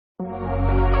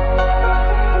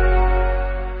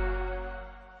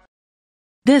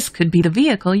This could be the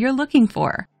vehicle you're looking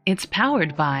for. It's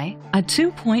powered by a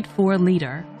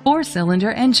 2.4-liter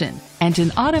four-cylinder engine and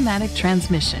an automatic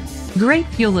transmission. Great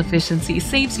fuel efficiency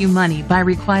saves you money by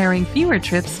requiring fewer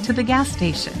trips to the gas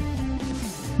station.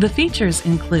 The features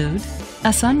include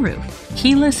a sunroof,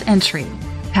 keyless entry,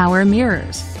 power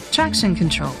mirrors, traction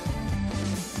control.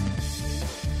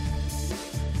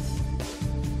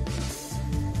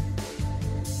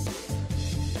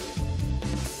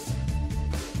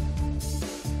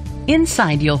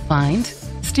 Inside you'll find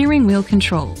steering wheel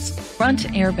controls, front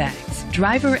airbags,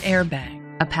 driver airbag,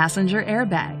 a passenger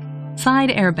airbag, side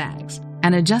airbags,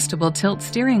 an adjustable tilt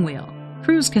steering wheel,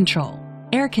 cruise control,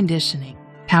 air conditioning,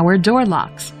 power door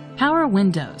locks, power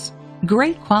windows.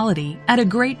 Great quality at a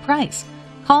great price.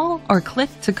 Call or click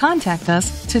to contact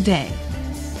us today.